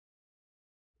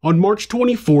On March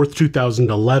 24,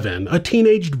 2011, a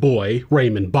teenaged boy,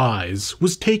 Raymond Buys,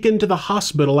 was taken to the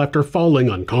hospital after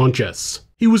falling unconscious.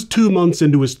 He was 2 months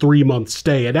into his 3-month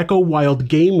stay at Echo Wild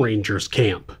Game Rangers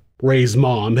camp. Ray's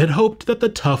mom had hoped that the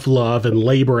tough love and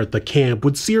labor at the camp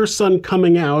would see her son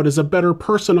coming out as a better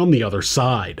person on the other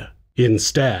side.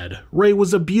 Instead, Ray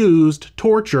was abused,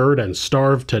 tortured, and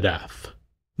starved to death.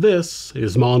 This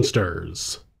is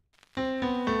Monsters.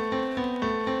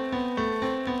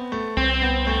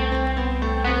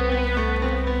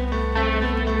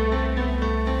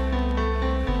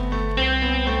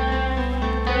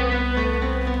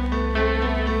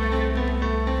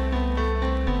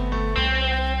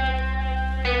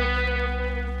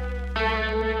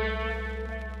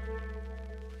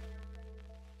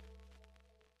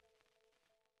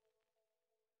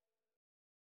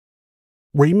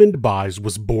 Raymond Buys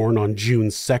was born on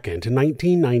June 2,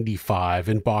 1995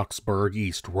 in Boksburg,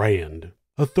 East Rand,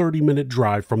 a 30-minute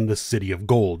drive from the City of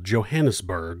Gold,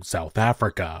 Johannesburg, South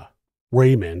Africa.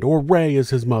 Raymond, or Ray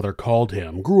as his mother called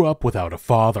him, grew up without a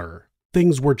father.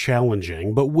 Things were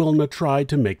challenging, but Wilna tried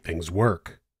to make things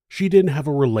work. She didn't have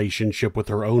a relationship with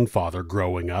her own father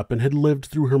growing up and had lived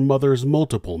through her mother's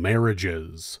multiple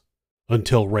marriages.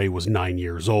 Until Ray was 9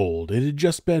 years old, it had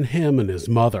just been him and his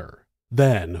mother.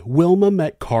 Then, Wilma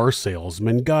met car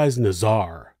salesman Guys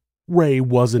Nazar. Ray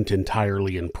wasn't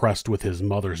entirely impressed with his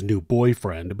mother's new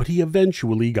boyfriend, but he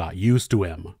eventually got used to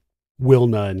him.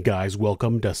 Wilna and Guys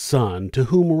welcomed a son, to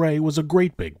whom Ray was a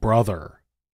great big brother.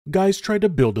 Guys tried to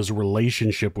build his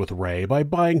relationship with Ray by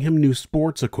buying him new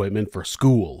sports equipment for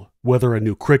school, whether a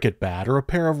new cricket bat or a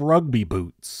pair of rugby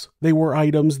boots. They were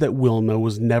items that Wilna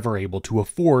was never able to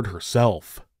afford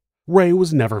herself. Ray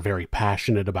was never very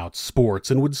passionate about sports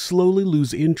and would slowly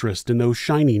lose interest in those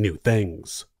shiny new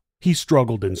things. He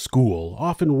struggled in school,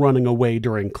 often running away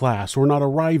during class or not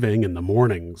arriving in the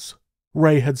mornings.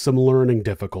 Ray had some learning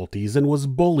difficulties and was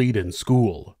bullied in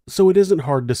school, so it isn't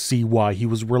hard to see why he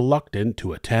was reluctant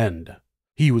to attend.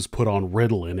 He was put on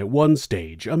Ritalin at one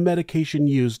stage, a medication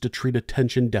used to treat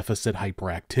attention deficit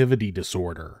hyperactivity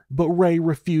disorder, but Ray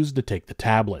refused to take the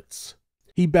tablets.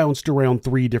 He bounced around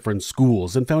 3 different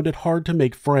schools and found it hard to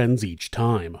make friends each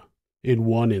time. In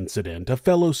one incident, a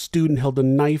fellow student held a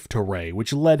knife to Ray,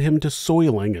 which led him to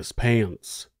soiling his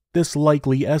pants. This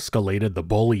likely escalated the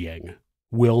bullying.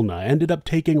 Wilna ended up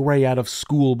taking Ray out of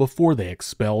school before they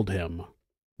expelled him.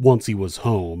 Once he was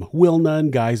home, Wilna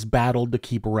and Guys battled to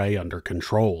keep Ray under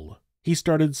control. He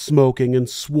started smoking and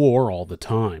swore all the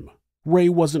time. Ray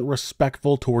wasn't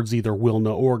respectful towards either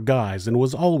Wilna or Guys and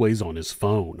was always on his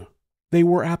phone. They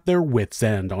were at their wits'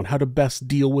 end on how to best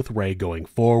deal with Ray going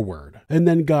forward, and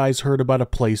then Guys heard about a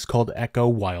place called Echo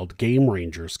Wild Game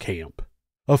Rangers camp.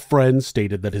 A friend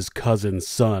stated that his cousin's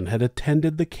son had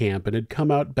attended the camp and had come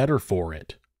out better for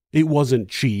it. It wasn't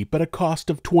cheap, at a cost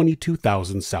of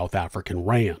 22,000 South African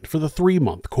Rand for the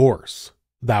 3-month course.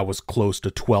 That was close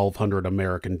to 1,200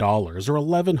 American dollars or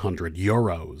 1,100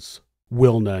 euros.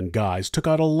 Wilna and Guys took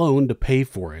out a loan to pay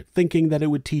for it, thinking that it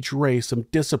would teach Ray some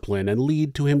discipline and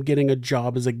lead to him getting a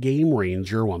job as a game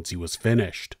ranger once he was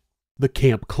finished. The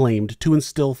camp claimed to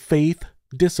instill faith,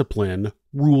 discipline,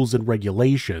 rules and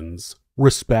regulations,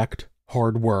 respect,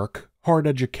 hard work, hard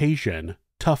education,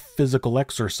 tough physical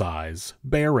exercise,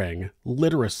 bearing,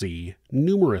 literacy,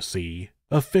 numeracy,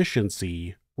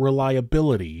 efficiency,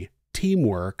 reliability,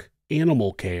 teamwork,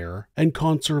 animal care, and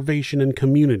conservation and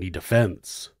community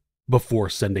defense. Before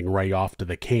sending Ray off to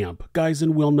the camp, Guys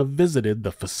and Wilna visited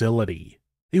the facility.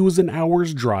 It was an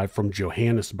hour's drive from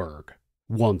Johannesburg.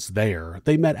 Once there,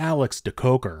 they met Alex de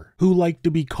Koker, who liked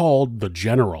to be called the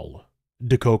General.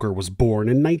 De Koker was born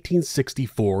in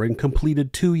 1964 and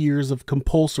completed 2 years of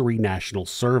compulsory national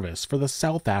service for the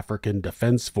South African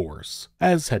Defense Force,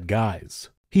 as had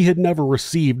Guys. He had never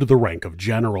received the rank of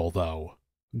general, though.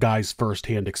 Guy's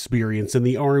first-hand experience in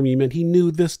the army meant he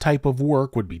knew this type of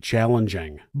work would be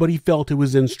challenging, but he felt it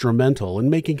was instrumental in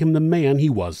making him the man he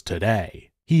was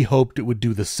today. He hoped it would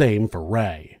do the same for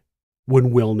Ray.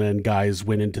 When Wilna and Guys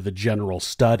went into the general's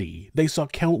study, they saw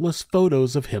countless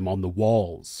photos of him on the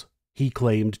walls. He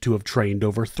claimed to have trained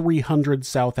over 300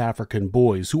 South African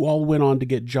boys who all went on to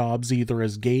get jobs either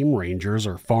as game rangers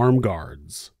or farm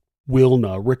guards.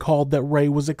 Wilna recalled that Ray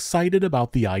was excited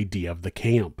about the idea of the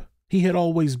camp. He had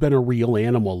always been a real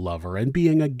animal lover, and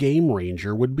being a game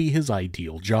ranger would be his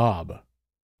ideal job.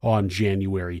 On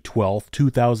January 12,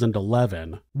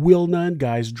 2011, Wilna and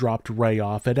Guys dropped Ray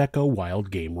off at Echo Wild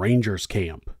Game Rangers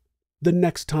camp. The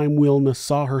next time Wilna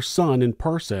saw her son in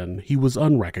person, he was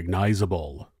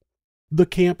unrecognizable. The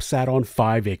camp sat on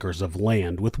 5 acres of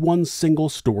land with one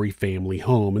single-story family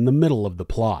home in the middle of the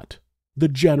plot. The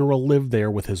general lived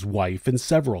there with his wife and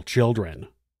several children.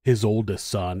 His oldest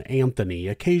son, Anthony,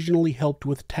 occasionally helped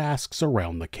with tasks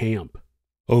around the camp.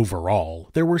 Overall,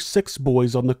 there were 6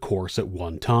 boys on the course at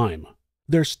one time.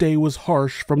 Their stay was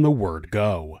harsh from the word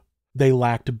go. They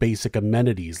lacked basic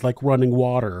amenities like running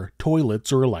water,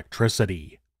 toilets, or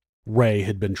electricity. Ray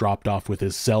had been dropped off with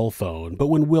his cell phone, but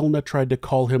when Wilna tried to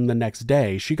call him the next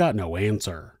day, she got no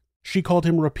answer. She called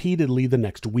him repeatedly the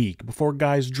next week before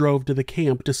guys drove to the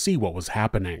camp to see what was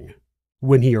happening.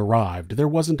 When he arrived, there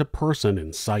wasn't a person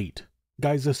in sight.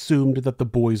 Guys assumed that the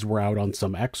boys were out on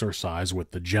some exercise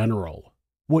with the general.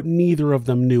 What neither of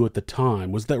them knew at the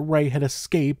time was that Ray had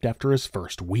escaped after his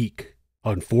first week.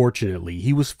 Unfortunately,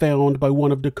 he was found by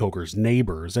one of Koker's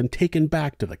neighbors and taken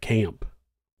back to the camp.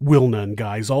 Wilna and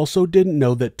guys also didn't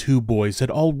know that 2 boys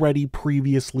had already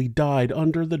previously died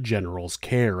under the general's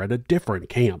care at a different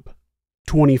camp.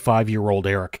 25-year-old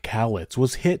Eric Kalitz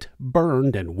was hit,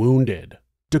 burned, and wounded.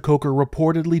 Koker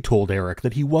reportedly told Eric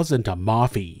that he wasn't a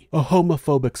mafie, a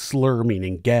homophobic slur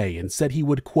meaning gay, and said he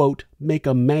would, quote, make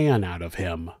a man out of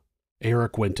him.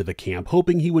 Eric went to the camp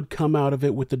hoping he would come out of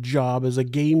it with a job as a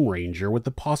game ranger with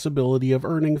the possibility of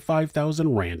earning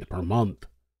 5,000 rand per month.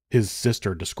 His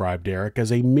sister described Eric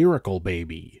as a miracle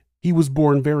baby. He was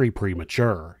born very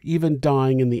premature, even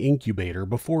dying in the incubator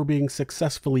before being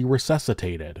successfully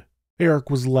resuscitated. Eric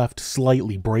was left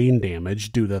slightly brain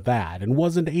damaged due to that and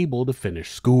wasn't able to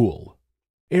finish school.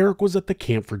 Eric was at the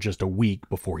camp for just a week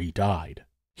before he died.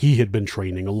 He had been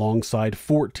training alongside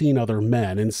 14 other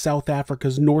men in South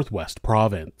Africa's Northwest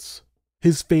Province.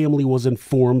 His family was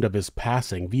informed of his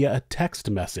passing via a text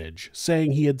message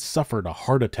saying he had suffered a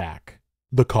heart attack.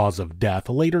 The cause of death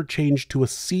later changed to a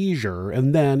seizure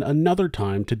and then another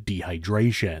time to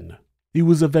dehydration. It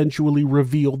was eventually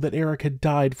revealed that Eric had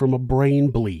died from a brain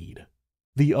bleed.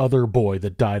 The other boy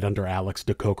that died under Alex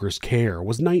Koker's care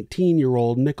was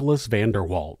 19-year-old Nicholas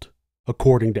Vanderwalt.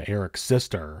 According to Eric's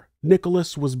sister,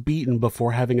 Nicholas was beaten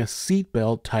before having a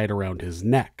seatbelt tied around his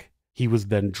neck. He was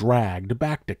then dragged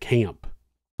back to camp.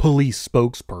 Police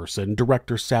spokesperson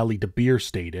Director Sally De Beer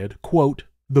stated, quote,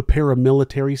 the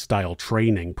paramilitary-style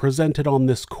training presented on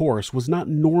this course was not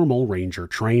normal ranger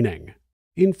training.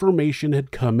 Information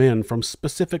had come in from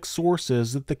specific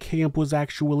sources that the camp was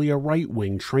actually a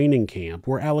right-wing training camp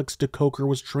where Alex Koker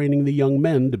was training the young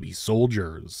men to be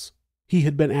soldiers. He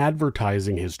had been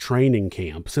advertising his training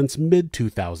camp since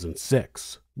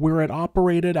mid-2006, where it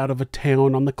operated out of a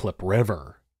town on the Klip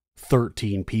River.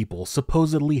 13 people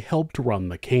supposedly helped run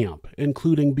the camp,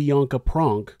 including Bianca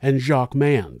Pronk and Jacques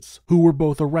Mans, who were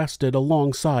both arrested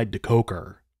alongside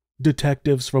Koker.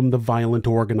 Detectives from the Violent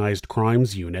Organized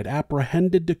Crimes Unit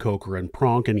apprehended Koker and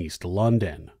Pronk in East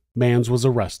London. Mans was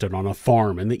arrested on a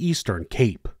farm in the Eastern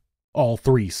Cape. All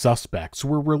 3 suspects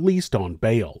were released on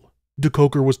bail.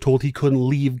 Koker was told he couldn't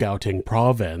leave Gauteng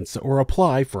province or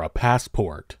apply for a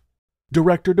passport.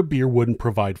 Director De Beer wouldn't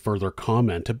provide further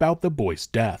comment about the boys'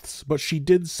 deaths, but she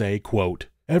did say, quote,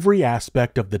 every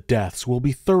aspect of the deaths will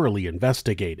be thoroughly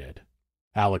investigated.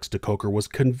 Alex Koker was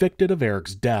convicted of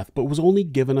Eric's death but was only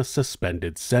given a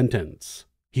suspended sentence.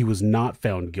 He was not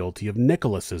found guilty of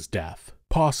Nicholas's death,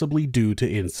 possibly due to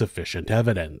insufficient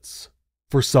evidence.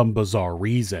 For some bizarre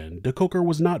reason, Koker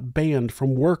was not banned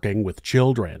from working with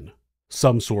children.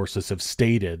 Some sources have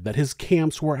stated that his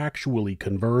camps were actually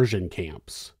conversion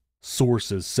camps.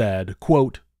 Sources said,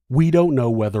 quote, we don't know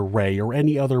whether Ray or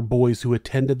any other boys who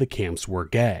attended the camps were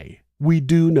gay. We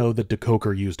do know that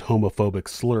Koker used homophobic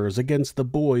slurs against the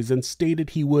boys and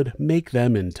stated he would make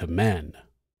them into men.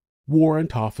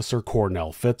 Warrant Officer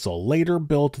Cornell Fitzel later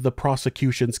built the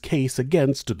prosecution's case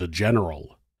against the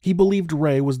general. He believed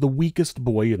Ray was the weakest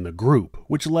boy in the group,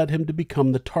 which led him to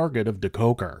become the target of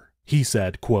Koker. He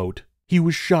said, quote, he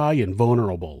was shy and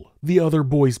vulnerable. The other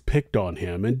boys picked on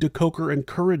him and Koker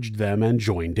encouraged them and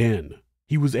joined in.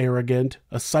 He was arrogant,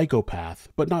 a psychopath,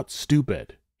 but not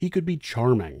stupid. He could be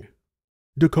charming.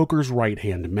 Koker's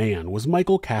right-hand man was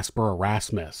Michael Casper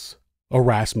Erasmus.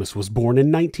 Erasmus was born in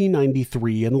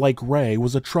 1993 and, like Ray,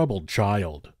 was a troubled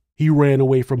child. He ran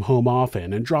away from home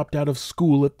often and dropped out of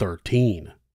school at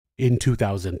 13. In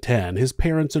 2010, his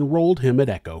parents enrolled him at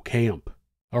Echo Camp.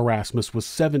 Erasmus was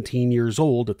 17 years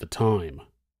old at the time.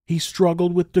 He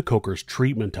struggled with Koker's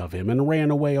treatment of him and ran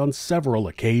away on several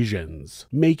occasions,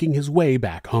 making his way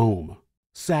back home.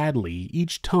 Sadly,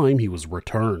 each time he was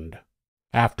returned.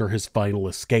 After his final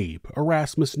escape,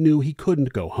 Erasmus knew he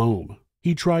couldn't go home.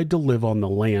 He tried to live on the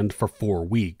land for 4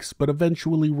 weeks, but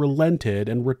eventually relented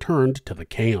and returned to the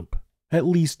camp. At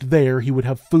least there he would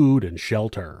have food and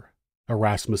shelter.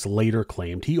 Erasmus later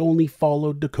claimed he only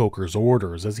followed Koker's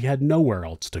orders as he had nowhere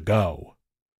else to go.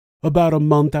 About a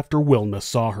month after Wilna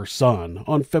saw her son,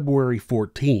 on February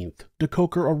 14th,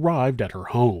 Koker arrived at her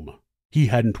home. He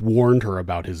hadn't warned her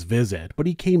about his visit, but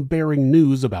he came bearing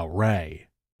news about Ray.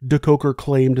 Koker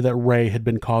claimed that Ray had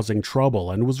been causing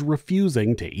trouble and was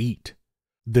refusing to eat.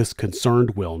 This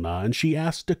concerned Wilna, and she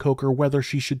asked Koker whether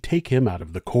she should take him out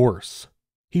of the course.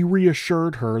 He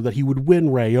reassured her that he would win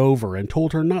Ray over and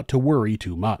told her not to worry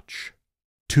too much.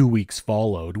 2 weeks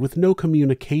followed with no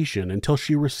communication until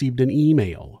she received an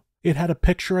email. It had a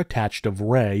picture attached of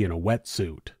Ray in a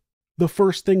wetsuit. The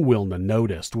first thing Wilna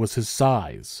noticed was his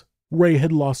size. Ray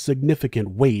had lost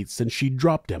significant weight since she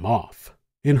dropped him off.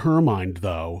 In her mind,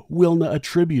 though, Wilna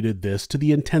attributed this to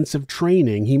the intensive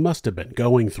training he must have been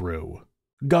going through.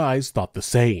 Guys thought the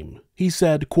same. He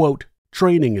said, quote,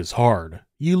 "Training is hard.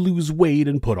 You lose weight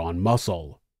and put on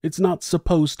muscle. It's not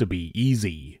supposed to be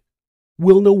easy."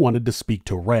 Wilna wanted to speak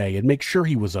to Ray and make sure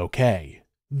he was okay.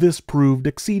 This proved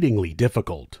exceedingly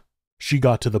difficult. She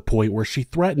got to the point where she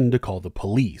threatened to call the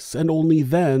police, and only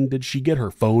then did she get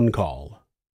her phone call.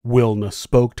 Wilna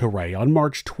spoke to Ray on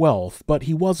March 12th, but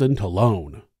he wasn't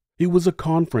alone. It was a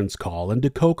conference call, and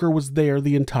Koker was there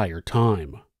the entire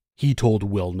time. He told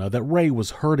Wilna that Ray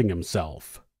was hurting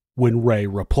himself. When Ray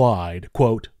replied,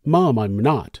 quote, "Mom, I'm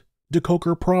not,"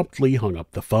 Koker promptly hung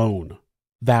up the phone.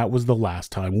 That was the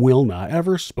last time Wilna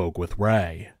ever spoke with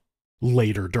Ray.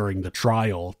 Later during the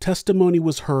trial, testimony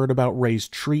was heard about Ray's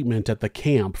treatment at the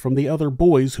camp from the other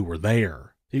boys who were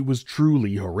there. It was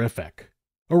truly horrific.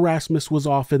 Erasmus was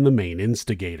often the main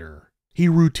instigator. He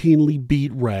routinely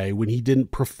beat Ray when he didn't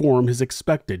perform his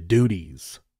expected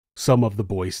duties. Some of the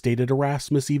boys stated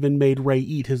Erasmus even made Ray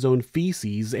eat his own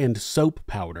feces and soap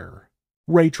powder.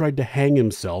 Ray tried to hang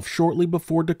himself shortly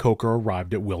before Koker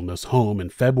arrived at Wilna's home in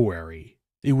February.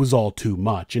 It was all too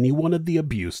much, and he wanted the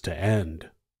abuse to end.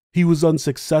 He was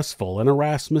unsuccessful, and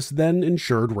Erasmus then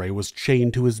ensured Ray was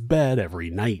chained to his bed every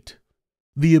night.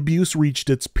 The abuse reached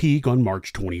its peak on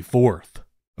March 24th.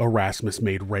 Erasmus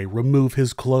made Ray remove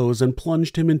his clothes and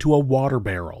plunged him into a water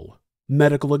barrel.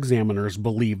 Medical examiners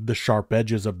believed the sharp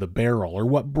edges of the barrel are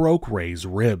what broke Ray's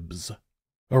ribs.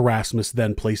 Erasmus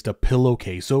then placed a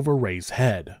pillowcase over Ray's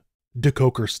head.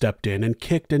 Koker stepped in and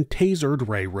kicked and tasered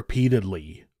Ray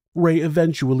repeatedly. Ray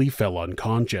eventually fell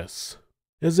unconscious.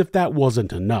 As if that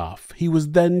wasn't enough, he was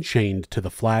then chained to the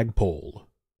flagpole.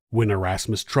 When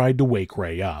Erasmus tried to wake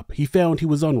Ray up, he found he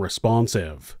was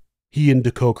unresponsive. He and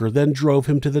Koker then drove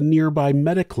him to the nearby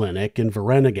Mediclinic in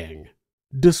Vereniging.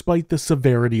 Despite the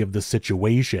severity of the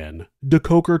situation,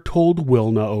 Koker told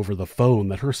Wilna over the phone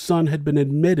that her son had been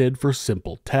admitted for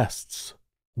simple tests.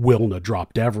 Wilna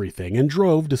dropped everything and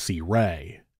drove to see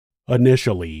Ray.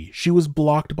 Initially, she was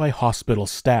blocked by hospital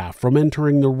staff from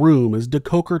entering the room as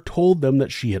Koker told them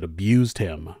that she had abused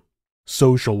him.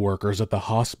 Social workers at the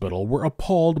hospital were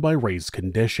appalled by Ray's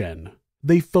condition.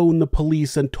 They phoned the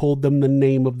police and told them the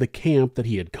name of the camp that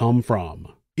he had come from.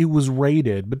 It was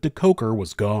raided, but Koker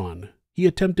was gone. He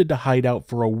attempted to hide out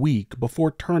for a week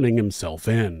before turning himself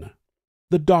in.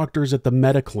 The doctors at the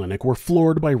Mediclinic were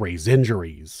floored by Ray's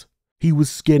injuries. He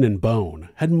was skin and bone,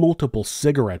 had multiple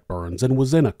cigarette burns, and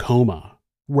was in a coma.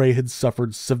 Ray had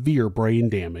suffered severe brain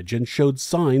damage and showed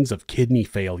signs of kidney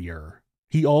failure.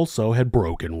 He also had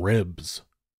broken ribs.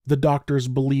 The doctors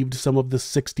believed some of the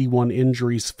 61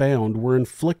 injuries found were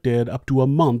inflicted up to a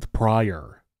month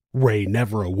prior. Ray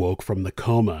never awoke from the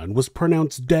coma and was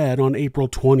pronounced dead on April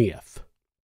 20th.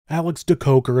 Alex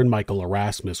Koker and Michael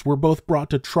Erasmus were both brought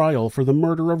to trial for the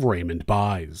murder of Raymond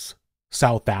Buys.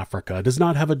 South Africa does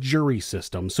not have a jury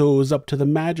system, so it was up to the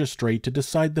magistrate to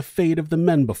decide the fate of the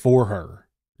men before her.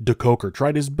 Koker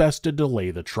tried his best to delay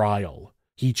the trial.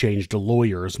 He changed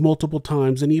lawyers multiple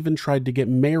times and even tried to get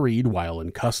married while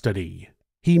in custody.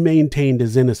 He maintained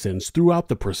his innocence throughout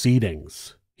the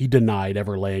proceedings. He denied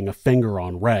ever laying a finger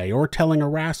on Ray or telling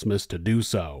Erasmus to do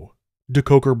so.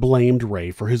 Koker blamed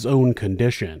Ray for his own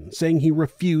condition, saying he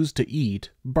refused to eat,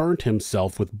 burnt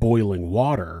himself with boiling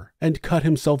water, and cut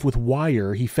himself with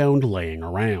wire he found laying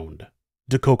around.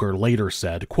 Koker later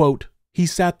said, quote, "He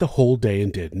sat the whole day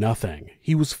and did nothing.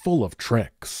 He was full of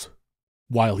tricks."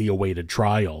 While he awaited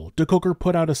trial, Koker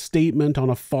put out a statement on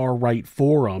a far-right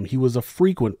forum he was a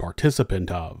frequent participant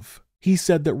of. He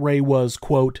said that Ray was,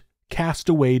 quote, "cast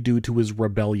away due to his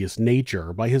rebellious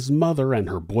nature by his mother and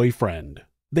her boyfriend.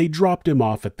 They dropped him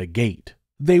off at the gate.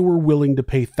 They were willing to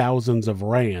pay thousands of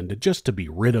rand just to be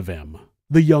rid of him.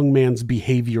 The young man's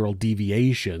behavioral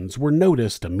deviations were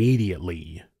noticed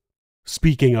immediately."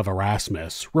 Speaking of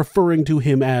Erasmus, referring to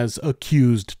him as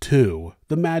Accused 2,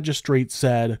 the magistrate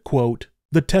said, quote,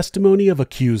 "The testimony of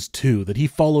Accused 2 that he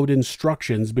followed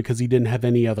instructions because he didn't have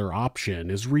any other option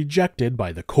is rejected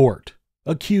by the court.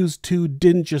 Accused 2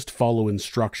 didn't just follow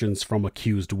instructions from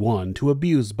Accused 1 to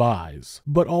abuse bis,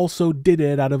 but also did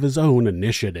it out of his own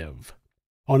initiative.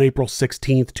 On April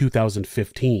 16,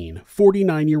 2015,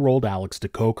 49-year-old Alex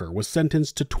Koker was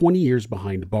sentenced to 20 years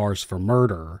behind bars for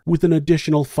murder, with an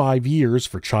additional 5 years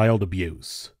for child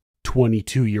abuse.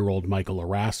 22-year-old Michael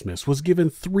Erasmus was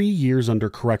given 3 years under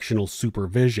correctional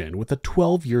supervision with a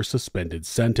 12-year suspended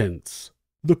sentence.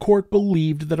 The court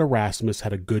believed that Erasmus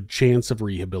had a good chance of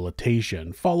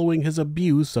rehabilitation following his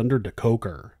abuse under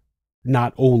Koker.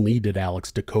 Not only did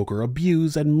Alex Koker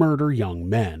abuse and murder young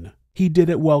men, he did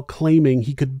it while claiming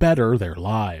he could better their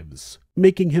lives,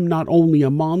 making him not only a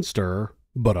monster,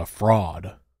 but a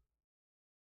fraud.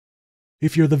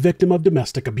 If you're the victim of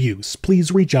domestic abuse,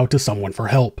 please reach out to someone for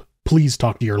help. Please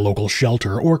talk to your local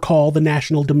shelter or call the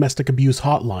National Domestic Abuse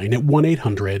Hotline at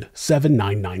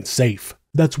 1-800-799-SAFE.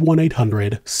 That's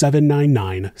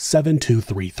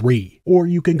 1-800-799-7233. Or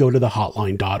you can go to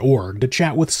thehotline.org to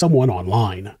chat with someone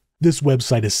online. This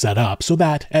website is set up so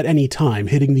that, at any time,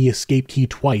 hitting the escape key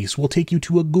twice will take you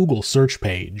to a Google search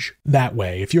page. That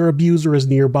way, if your abuser is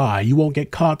nearby, you won't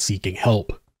get caught seeking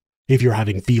help. If you're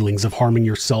having feelings of harming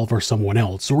yourself or someone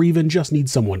else, or even just need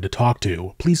someone to talk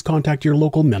to, please contact your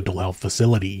local mental health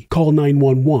facility. Call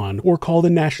 911 or call the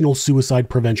National Suicide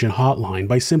Prevention Hotline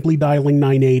by simply dialing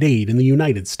 988 in the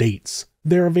United States.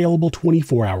 They're available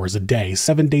 24 hours a day,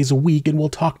 7 days a week, and will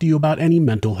talk to you about any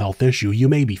mental health issue you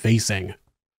may be facing.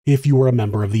 If you are a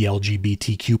member of the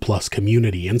LGBTQ+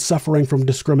 community and suffering from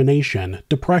discrimination,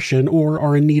 depression, or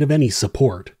are in need of any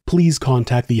support, please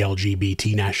contact the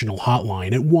LGBT National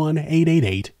Hotline at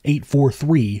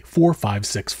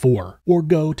 1-888-843-4564 or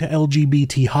go to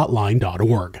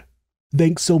lgbthotline.org.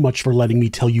 Thanks so much for letting me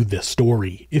tell you this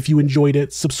story. If you enjoyed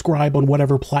it, subscribe on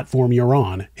whatever platform you're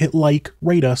on, hit like,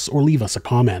 rate us, or leave us a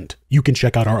comment. You can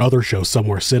check out our other show,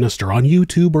 Somewhere Sinister, on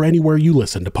YouTube or anywhere you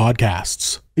listen to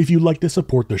podcasts. If you'd like to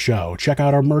support the show, check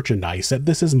out our merchandise at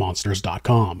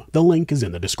thisismonsters.com. The link is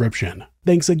in the description.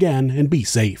 Thanks again, and be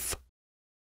safe.